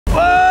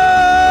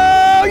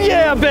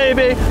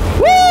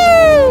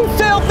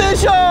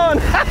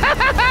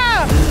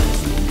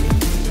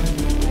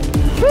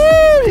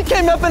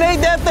up and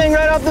ate that thing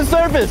right off the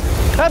surface.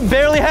 I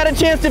barely had a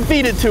chance to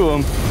feed it to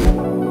him.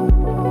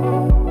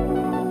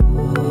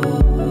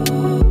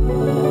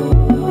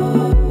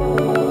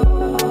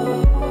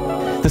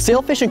 The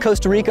sailfish in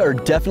Costa Rica are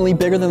definitely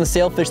bigger than the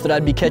sailfish that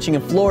I'd be catching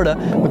in Florida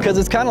because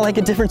it's kind of like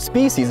a different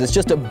species. It's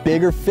just a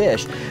bigger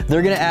fish.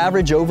 They're going to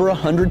average over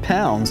 100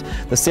 pounds.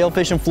 The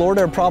sailfish in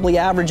Florida are probably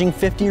averaging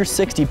 50 or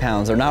 60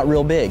 pounds. They're not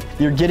real big.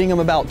 You're getting them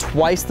about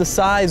twice the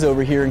size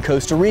over here in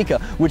Costa Rica,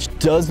 which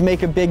does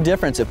make a big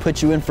difference. It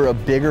puts you in for a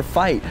bigger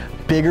fight,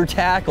 bigger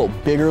tackle,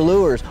 bigger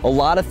lures. A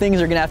lot of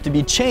things are going to have to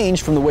be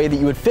changed from the way that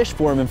you would fish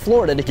for them in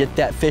Florida to get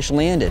that fish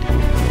landed.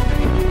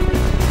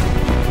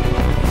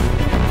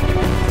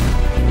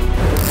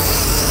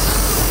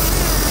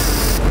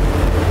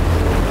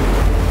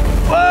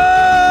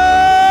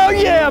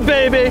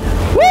 Baby,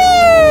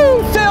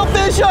 woo!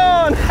 Sailfish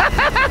on!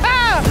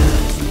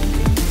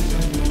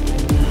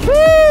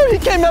 Woo! He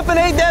came up and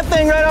ate that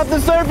thing right off the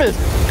surface.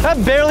 I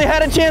barely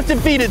had a chance to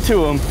feed it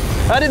to him.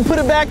 I didn't put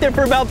it back there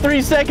for about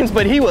 3 seconds,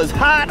 but he was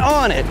hot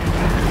on it.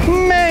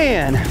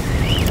 Man,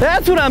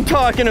 that's what I'm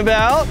talking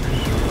about.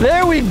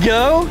 There we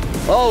go.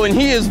 Oh, and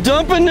he is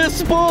dumping this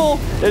spool.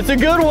 It's a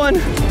good one.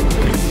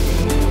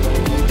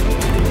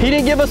 He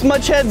didn't give us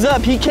much heads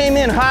up. He came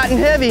in hot and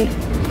heavy,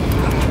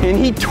 and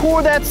he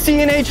tore that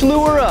C&H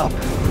lure up.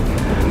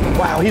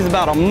 Wow, he's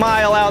about a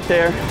mile out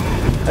there.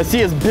 I see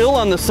his bill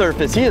on the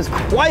surface. He is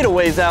quite a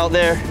ways out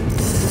there.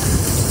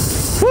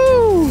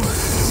 Woo!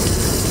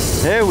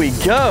 There we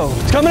go.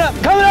 It's coming up,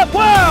 coming up.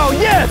 Wow,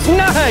 yes,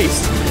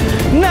 nice,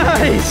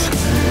 nice.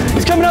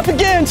 He's coming up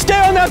again. Stay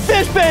on that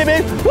fish,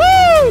 baby.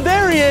 Woo,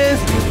 there he is.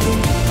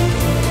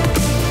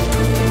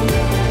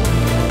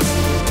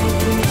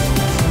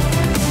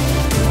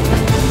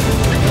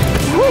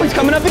 Woo, he's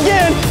coming up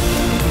again.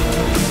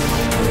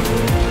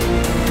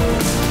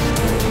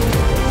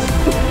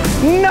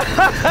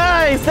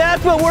 Nice!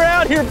 That's what we're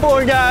out here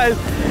for, guys.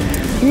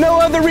 No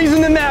other reason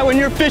than that when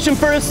you're fishing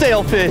for a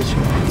sailfish.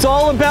 It's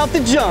all about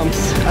the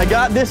jumps. I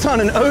got this on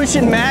an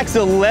Ocean Max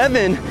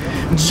 11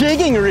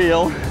 jigging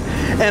reel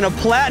and a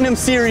Platinum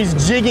Series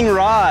jigging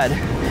rod.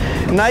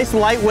 Nice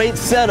lightweight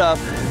setup.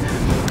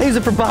 I use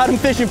it for bottom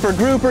fishing for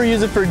grouper,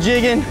 use it for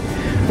jigging,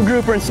 for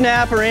grouper and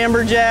snapper,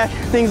 amberjack,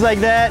 things like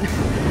that.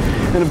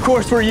 And of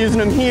course we're using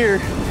them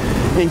here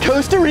in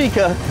Costa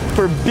Rica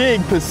for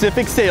big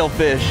Pacific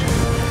sailfish.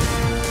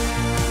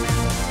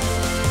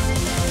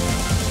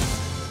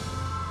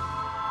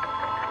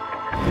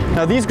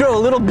 Now these grow a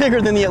little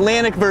bigger than the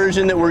Atlantic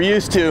version that we're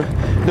used to.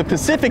 The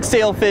Pacific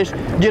sailfish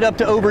get up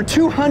to over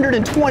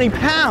 220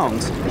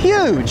 pounds,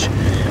 huge.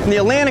 In the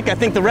Atlantic, I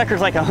think the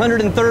record's like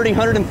 130,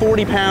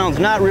 140 pounds,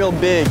 not real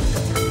big.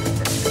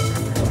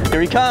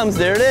 Here he comes,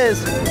 there it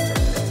is.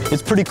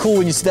 It's pretty cool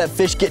when you see that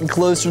fish getting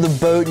close to the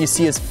boat and you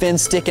see his fin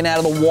sticking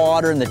out of the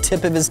water and the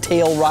tip of his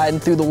tail riding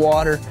through the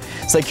water.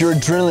 It's like your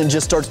adrenaline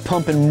just starts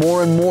pumping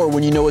more and more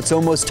when you know it's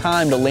almost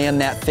time to land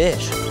that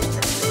fish.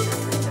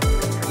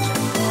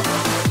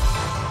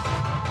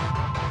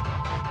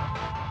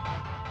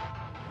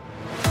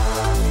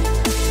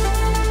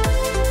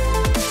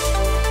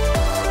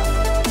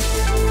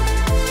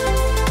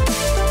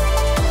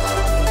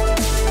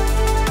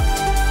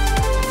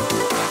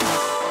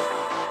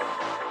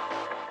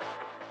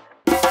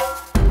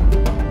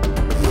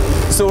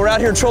 So we're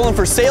out here trolling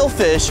for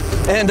sailfish,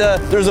 and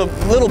there's a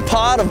little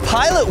pod of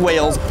pilot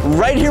whales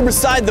right here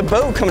beside the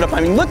boat coming up.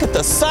 I mean, look at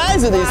the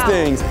size of these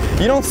things.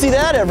 You don't see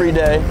that every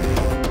day.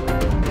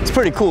 It's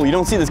pretty cool. You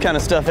don't see this kind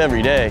of stuff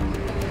every day.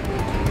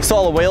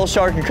 Saw a whale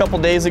shark a couple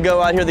days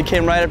ago out here that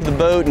came right up to the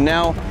boat, and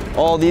now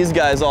all these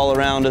guys all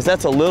around us.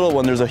 That's a little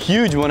one. There's a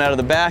huge one out of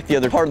the back the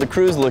other part of the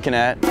crew's looking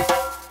at.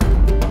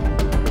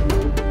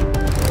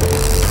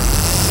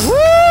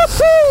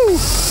 Woo-hoo!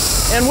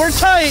 And we're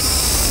tight.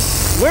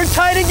 We're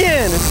tight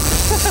again.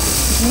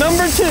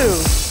 Number 2.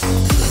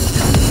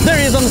 There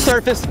he is on the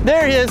surface.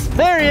 There he is.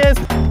 There he is.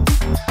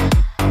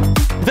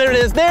 There it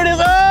is. There it is.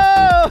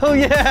 Oh,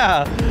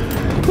 yeah.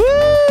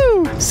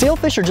 Woo!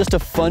 Sailfish are just a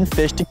fun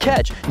fish to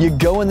catch. You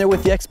go in there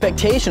with the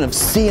expectation of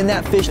seeing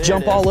that fish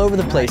jump all over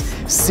the place,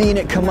 seeing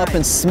it come up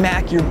and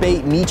smack your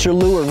bait and eat your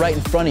lure right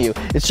in front of you.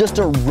 It's just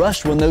a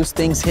rush when those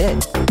things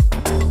hit.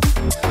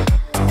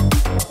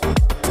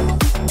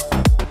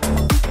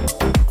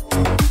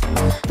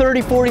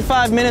 30,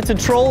 45 minutes of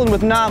trolling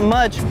with not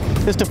much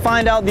just to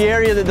find out the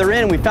area that they're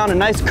in. We found a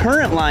nice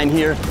current line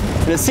here,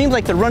 and it seems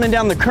like they're running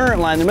down the current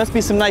line. There must be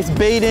some nice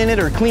bait in it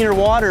or cleaner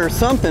water or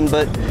something,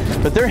 but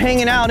they're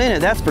hanging out in it,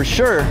 that's for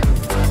sure.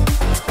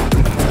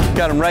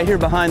 Got them right here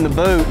behind the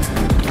boat.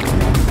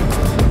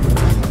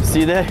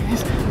 See that?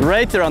 He's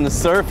right there on the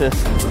surface.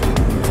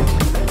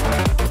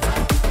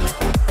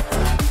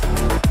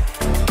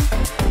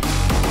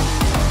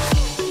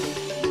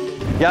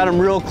 Got him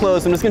real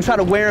close. I'm just gonna try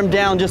to wear him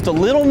down just a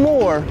little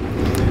more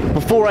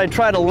before I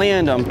try to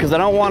land him, because I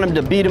don't want him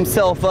to beat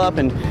himself up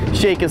and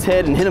shake his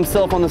head and hit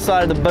himself on the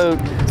side of the boat.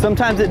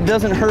 Sometimes it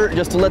doesn't hurt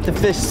just to let the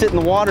fish sit in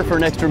the water for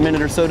an extra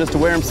minute or so just to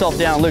wear himself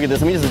down. Look at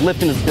this, I mean, he's just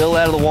lifting his bill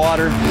out of the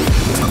water.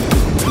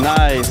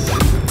 Nice.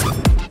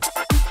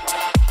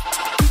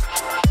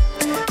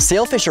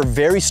 Sailfish are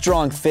very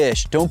strong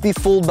fish. Don't be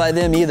fooled by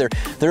them either.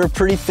 They're a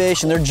pretty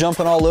fish and they're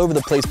jumping all over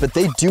the place, but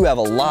they do have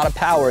a lot of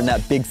power in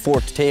that big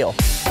forked tail.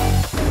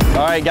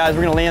 All right, guys,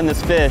 we're gonna land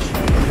this fish.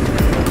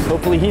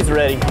 Hopefully he's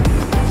ready.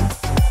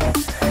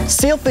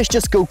 Sailfish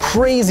just go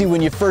crazy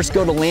when you first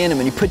go to land them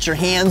and you put your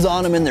hands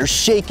on them and they're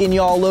shaking you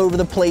all over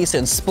the place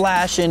and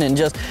splashing and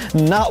just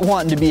not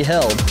wanting to be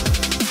held.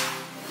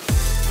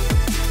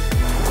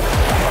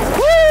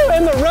 Woo!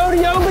 And the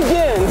rodeo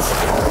begins.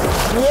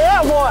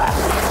 Yeah, boy.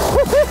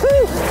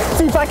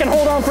 See if I can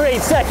hold on for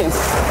 8 seconds.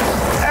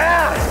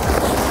 Ah!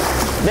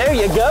 There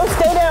you go.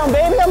 Stay down,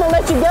 baby. I'm gonna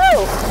let you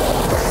go.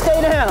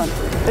 Stay down.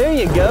 There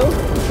you go.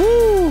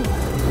 Woo!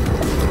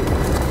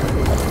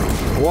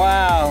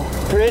 Wow,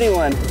 pretty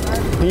one.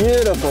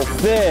 Beautiful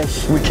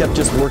fish. We kept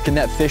just working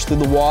that fish through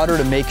the water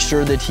to make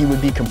sure that he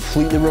would be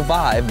completely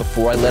revived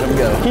before I let him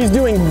go. He's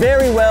doing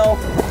very well.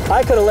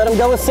 I could have let him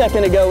go a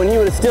second ago and he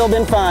would have still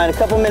been fine a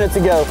couple minutes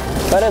ago.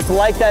 But I just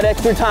like that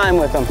extra time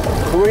with him.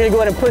 But we're gonna go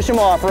ahead and push him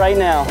off right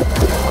now.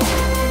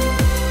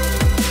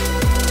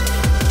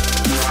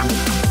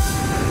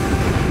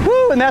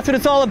 Woo, and that's what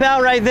it's all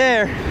about right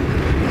there.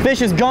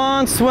 Fish is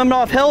gone, swimming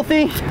off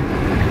healthy.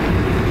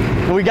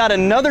 And we got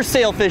another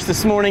sailfish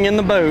this morning in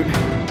the boat.